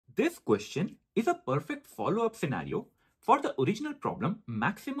This question is a perfect follow-up scenario for the original problem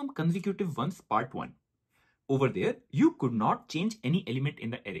maximum consecutive ones part 1. Over there, you could not change any element in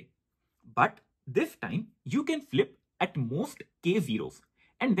the array. But this time, you can flip at most k zeros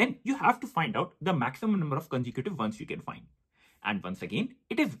and then you have to find out the maximum number of consecutive ones you can find. And once again,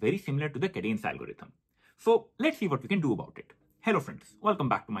 it is very similar to the cadence algorithm. So let's see what we can do about it. Hello friends, welcome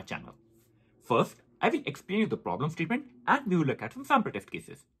back to my channel. First, I will explain you the problem statement and we will look at some sample test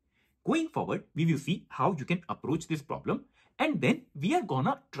cases. Going forward, we will see how you can approach this problem and then we are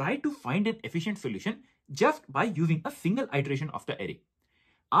gonna try to find an efficient solution just by using a single iteration of the array.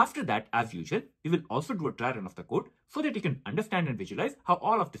 After that, as usual, we will also do a dry run of the code so that you can understand and visualize how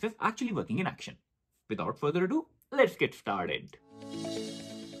all of this is actually working in action. Without further ado, let's get started.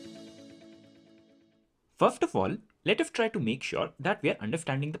 First of all, let us try to make sure that we are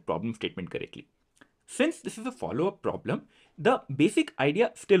understanding the problem statement correctly. Since this is a follow-up problem, the basic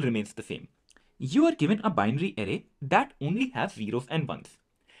idea still remains the same. You are given a binary array that only has zeros and ones.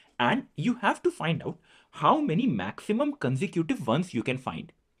 And you have to find out how many maximum consecutive ones you can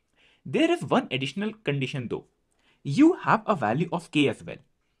find. There is one additional condition though. You have a value of k as well.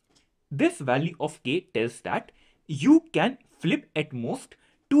 This value of k tells that you can flip at most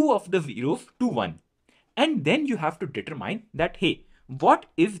 2 of the zeros to 1. And then you have to determine that, hey, what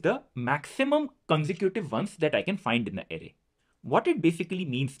is the maximum consecutive ones that I can find in the array? What it basically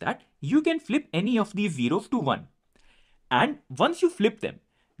means that you can flip any of these zeros to 1. And once you flip them,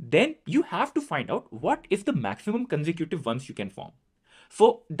 then you have to find out what is the maximum consecutive ones you can form.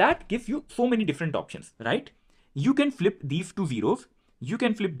 So that gives you so many different options, right? You can flip these two zeros, you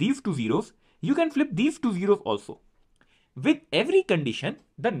can flip these two zeros, you can flip these two zeros also. With every condition,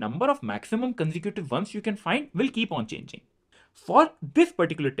 the number of maximum consecutive ones you can find will keep on changing. For this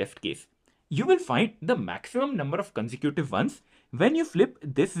particular test case, you will find the maximum number of consecutive ones when you flip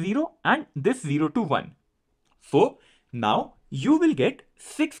this 0 and this 0 to 1. So now you will get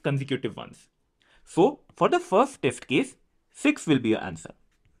 6 consecutive ones. So for the first test case, 6 will be your answer.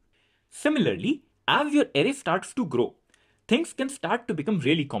 Similarly, as your array starts to grow, things can start to become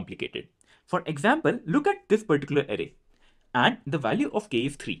really complicated. For example, look at this particular array and the value of k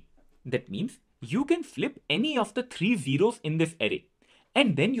is 3. That means you can flip any of the 3 zeros in this array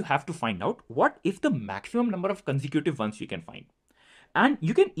and then you have to find out what is the maximum number of consecutive ones you can find. And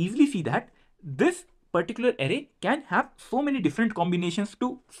you can easily see that this particular array can have so many different combinations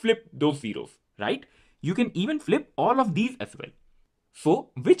to flip those zeros, right? You can even flip all of these as well. So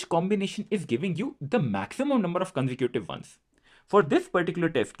which combination is giving you the maximum number of consecutive ones? For this particular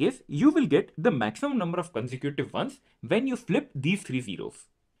test case, you will get the maximum number of consecutive ones when you flip these 3 zeros.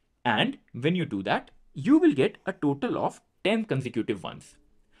 And when you do that, you will get a total of 10 consecutive ones.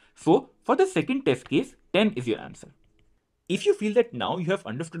 So for the second test case, 10 is your answer. If you feel that now you have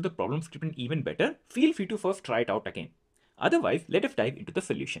understood the problem statement even better, feel free to first try it out again. Otherwise, let us dive into the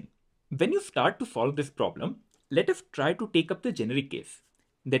solution. When you start to solve this problem, let us try to take up the generic case.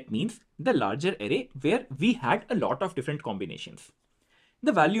 That means the larger array where we had a lot of different combinations.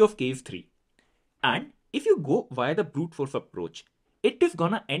 The value of k is 3. And if you go via the brute force approach, it is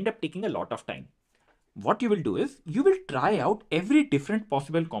gonna end up taking a lot of time. What you will do is, you will try out every different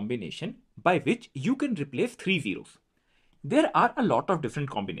possible combination by which you can replace 3 zeros. There are a lot of different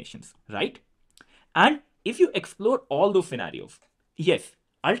combinations, right? And if you explore all those scenarios, yes,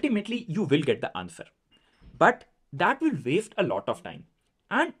 ultimately you will get the answer. But that will waste a lot of time.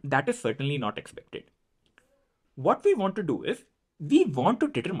 And that is certainly not expected. What we want to do is, we want to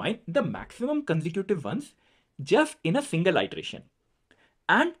determine the maximum consecutive ones just in a single iteration.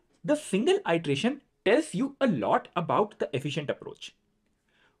 And the single iteration tells you a lot about the efficient approach.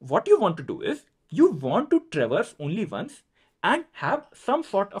 What you want to do is, you want to traverse only once and have some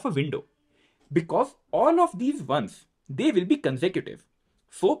sort of a window. Because all of these ones, they will be consecutive.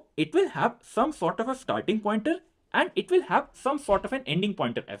 So it will have some sort of a starting pointer and it will have some sort of an ending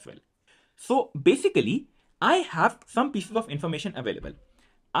pointer as well. So basically, I have some pieces of information available.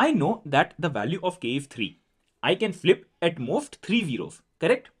 I know that the value of k is 3. I can flip at most 3 zeros,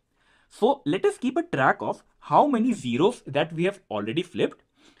 correct? So let us keep a track of how many zeros that we have already flipped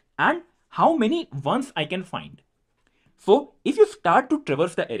and how many ones I can find. So if you start to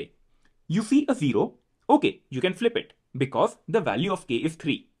traverse the array, you see a 0, okay, you can flip it because the value of k is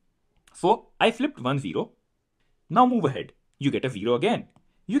 3. So I flipped 1 0. Now move ahead, you get a 0 again.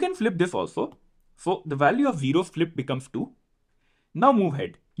 You can flip this also. So the value of zeros flipped becomes 2. Now move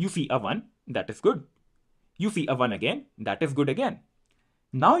ahead, you see a 1, that is good. You see a 1 again, that is good again.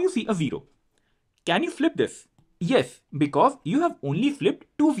 Now you see a 0. Can you flip this? Yes, because you have only flipped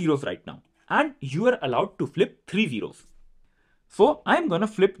 2 zeros right now and you are allowed to flip 3 zeros. So I'm gonna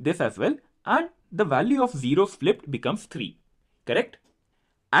flip this as well, and the value of zeros flipped becomes 3, correct?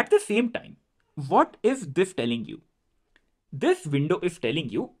 At the same time, what is this telling you? This window is telling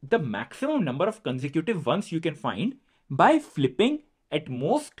you the maximum number of consecutive ones you can find by flipping at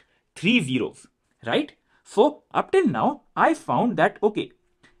most 3 zeros, right? So up till now, I found that, okay,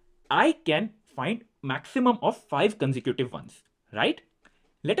 I can find maximum of 5 consecutive ones, right?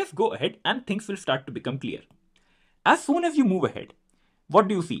 Let us go ahead and things will start to become clear. As soon as you move ahead, what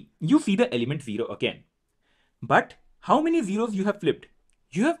do you see? You see the element 0 again. But how many zeros you have flipped?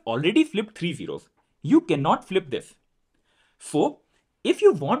 You have already flipped 3 zeros. You cannot flip this. So, if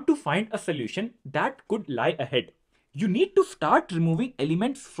you want to find a solution that could lie ahead, you need to start removing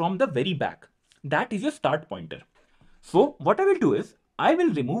elements from the very back. That is your start pointer. So, what I will do is, I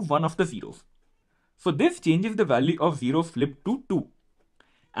will remove one of the zeros. So, this changes the value of zeros flipped to 2.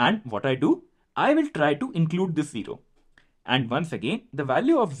 And what I do, I will try to include this 0. And once again, the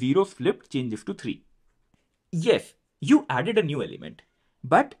value of zeros flipped changes to 3. Yes, you added a new element,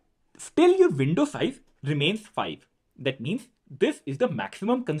 but still your window size remains 5. That means this is the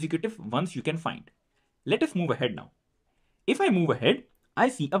maximum consecutive ones you can find. Let us move ahead now. If I move ahead, I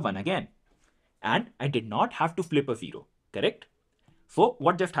see a 1 again. And I did not have to flip a 0, correct? So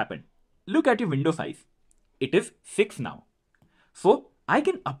what just happened? Look at your window size. It is 6 now. So I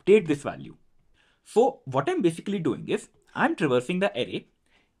can update this value. So what I'm basically doing is, I'm traversing the array.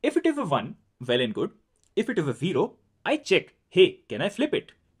 If it is a 1, well and good. If it is a 0, I check, hey, can I flip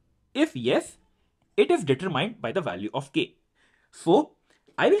it? If yes, it is determined by the value of k. So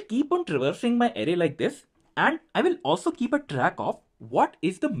I will keep on traversing my array like this, and I will also keep a track of what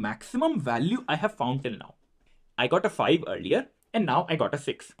is the maximum value I have found till now. I got a 5 earlier, and now I got a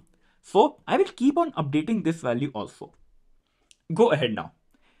 6. So I will keep on updating this value also. Go ahead now.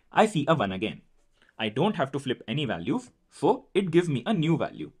 I see a 1 again. I don't have to flip any values, so it gives me a new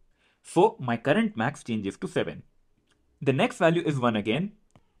value. So my current max changes to 7. The next value is 1 again.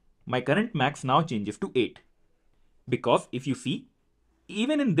 My current max now changes to 8. Because if you see,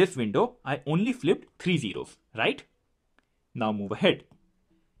 even in this window, I only flipped 3 zeros, right? Now move ahead.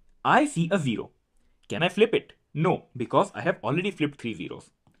 I see a 0. Can I flip it? No, because I have already flipped 3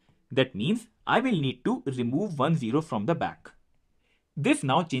 zeros. That means I will need to remove 1 0 from the back. This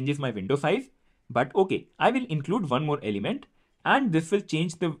now changes my window size, but okay, I will include one more element, and this will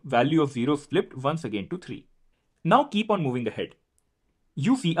change the value of zeros flipped once again to 3. Now keep on moving ahead.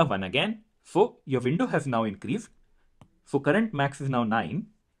 You see a 1 again, so your window has now increased. So current max is now 9,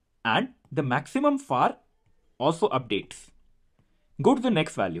 and the maximum far also updates. Go to the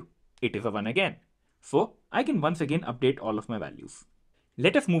next value. It is a 1 again. So I can once again update all of my values.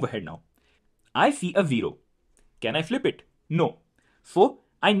 Let us move ahead now. I see a 0. Can I flip it? No. So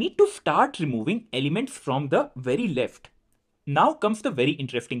I need to start removing elements from the very left. Now comes the very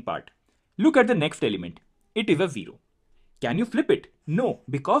interesting part. Look at the next element. It is a 0. Can you flip it? No,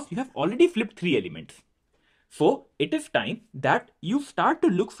 because you have already flipped 3 elements. So it is time that you start to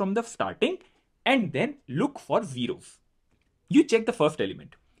look from the starting and then look for zeros. You check the first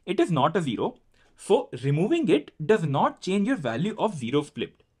element. It is not a 0. So removing it does not change your value of zeros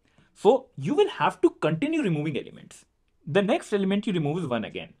flipped. So you will have to continue removing elements. The next element you remove is 1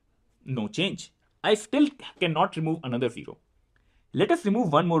 again. No change. I still cannot remove another 0. Let us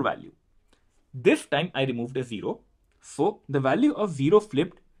remove one more value. This time I removed a 0. So the value of 0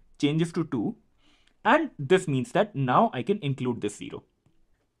 flipped changes to 2. And this means that now I can include this 0.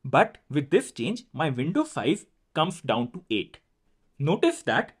 But with this change, my window size comes down to 8. Notice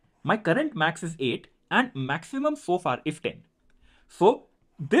that my current max is 8 and maximum so far is 10. So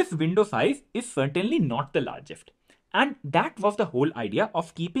this window size is certainly not the largest. And that was the whole idea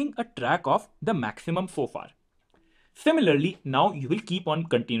of keeping a track of the maximum so far. Similarly, now you will keep on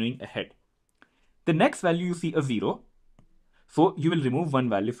continuing ahead. The next value you see a 0. So you will remove one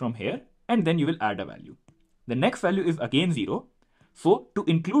value from here and then you will add a value. The next value is again 0. So to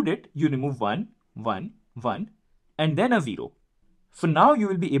include it, you remove 1, 1, 1 and then a 0. So now you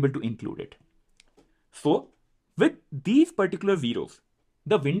will be able to include it. So with these particular zeros,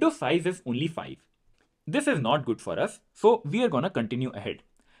 the window size is only 5. This is not good for us, so we are gonna continue ahead.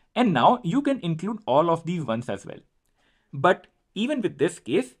 And now you can include all of these ones as well. But even with this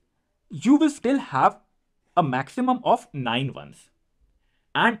case, you will still have a maximum of 9 ones.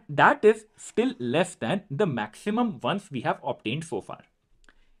 And that is still less than the maximum ones we have obtained so far.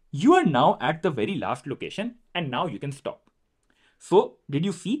 You are now at the very last location and now you can stop. So did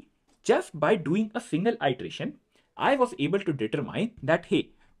you see? Just by doing a single iteration, I was able to determine that,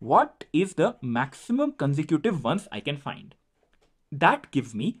 hey, what is the maximum consecutive ones I can find? That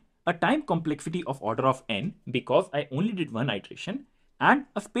gives me a time complexity of order of n because I only did one iteration, and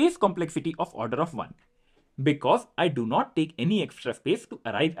a space complexity of order of 1 because I do not take any extra space to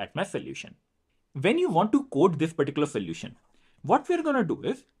arrive at my solution. When you want to code this particular solution, what we're going to do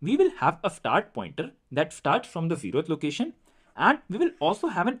is we will have a start pointer that starts from the 0th location, and we will also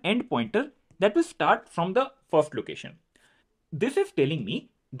have an end pointer that will start from the first location. This is telling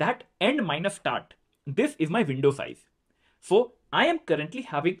me that end minus start, this is my window size. So I am currently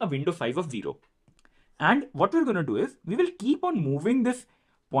having a window size of 0. And what we're going to do is we will keep on moving this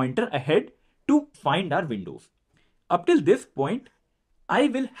pointer ahead to find our windows. Up till this point, I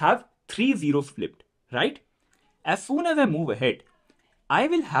will have 3 zeros flipped, right? As soon as I move ahead, I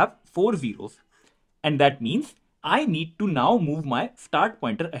will have 4 zeros. And that means I need to now move my start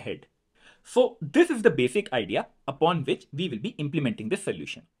pointer ahead. So this is the basic idea upon which we will be implementing this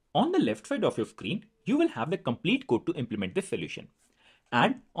solution. On the left side of your screen, you will have the complete code to implement this solution.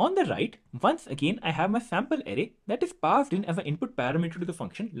 And on the right, once again, I have my sample array that is passed in as an input parameter to the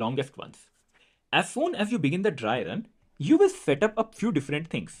function longest ones. As soon as you begin the dry run, you will set up a few different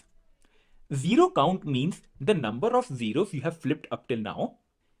things. Zero count means the number of zeros you have flipped up till now.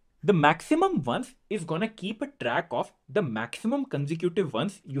 The maximum ones is gonna keep a track of the maximum consecutive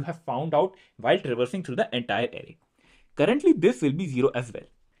ones you have found out while traversing through the entire array. Currently, this will be 0 as well.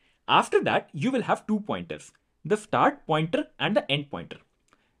 After that, you will have 2 pointers, the start pointer and the end pointer.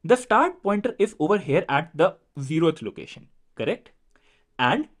 The start pointer is over here at the 0th location, correct?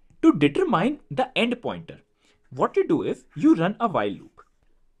 And to determine the end pointer, what you do is you run a while loop.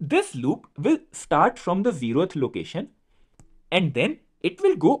 This loop will start from the 0th location and then it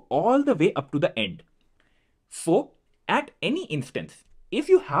will go all the way up to the end. So at any instance, if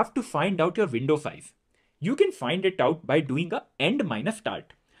you have to find out your window size, you can find it out by doing a end minus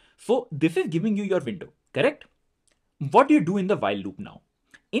start. So this is giving you your window, correct? What do you do in the while loop now?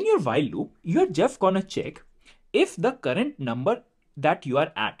 In your while loop, you're just gonna check if the current number that you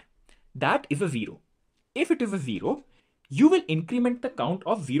are at, that is a 0. If it is a 0, you will increment the count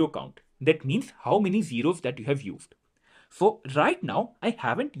of 0 count. That means how many zeros that you have used. So right now, I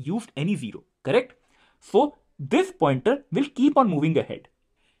haven't used any 0, correct? So this pointer will keep on moving ahead.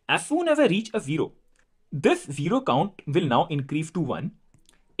 As soon as I reach a 0, this 0 count will now increase to 1.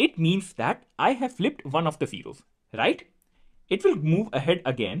 It means that I have flipped one of the zeros, right? It will move ahead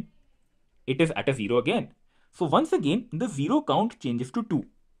again. It is at a 0 again. So once again, the 0 count changes to 2,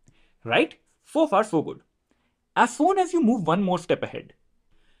 right? So far, so good. As soon as you move one more step ahead,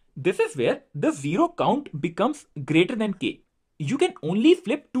 this is where the 0 count becomes greater than k. You can only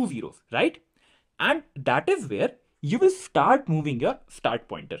flip 2 zeros, right? And that is where you will start moving your start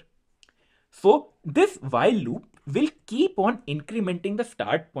pointer. So this while loop will keep on incrementing the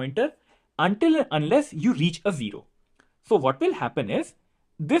start pointer until and unless you reach a 0. So what will happen is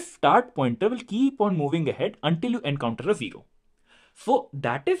this start pointer will keep on moving ahead until you encounter a 0. So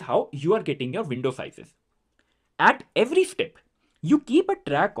that is how you are getting your window sizes. At every step, you keep a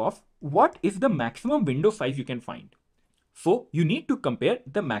track of what is the maximum window size you can find. So you need to compare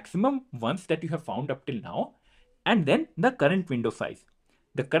the maximum ones that you have found up till now and then the current window size.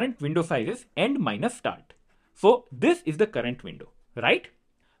 The current window size is end minus start. So this is the current window, right?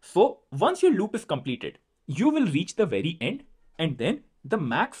 So once your loop is completed, you will reach the very end and then the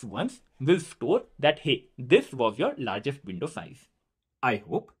max ones will store that, hey, this was your largest window size. I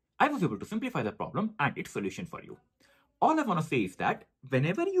hope I was able to simplify the problem and its solution for you. All I want to say is that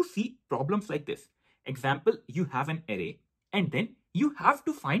whenever you see problems like this, example, you have an array and then you have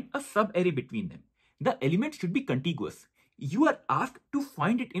to find a sub-array between them. The elements should be contiguous. You are asked to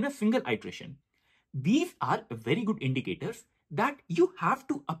find it in a single iteration. These are very good indicators that you have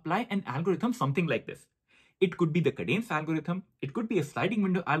to apply an algorithm something like this. It could be the cadence algorithm, it could be a sliding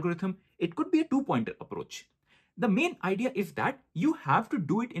window algorithm, it could be a two-pointer approach. The main idea is that you have to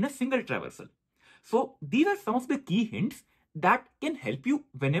do it in a single traversal. So these are some of the key hints that can help you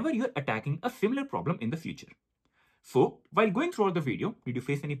whenever you're attacking a similar problem in the future. So while going throughout the video, did you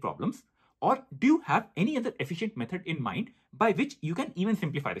face any problems? Or do you have any other efficient method in mind by which you can even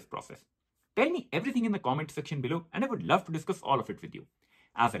simplify this process? Tell me everything in the comment section below and I would love to discuss all of it with you.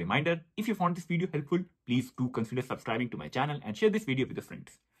 As a reminder, if you found this video helpful, please do consider subscribing to my channel and share this video with your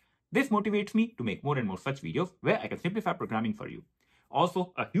friends. This motivates me to make more and more such videos where I can simplify programming for you.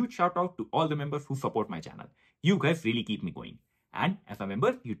 Also, a huge shout out to all the members who support my channel. You guys really keep me going. And as a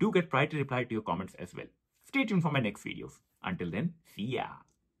member, you do get priority reply to your comments as well. Stay tuned for my next videos. Until then, see ya.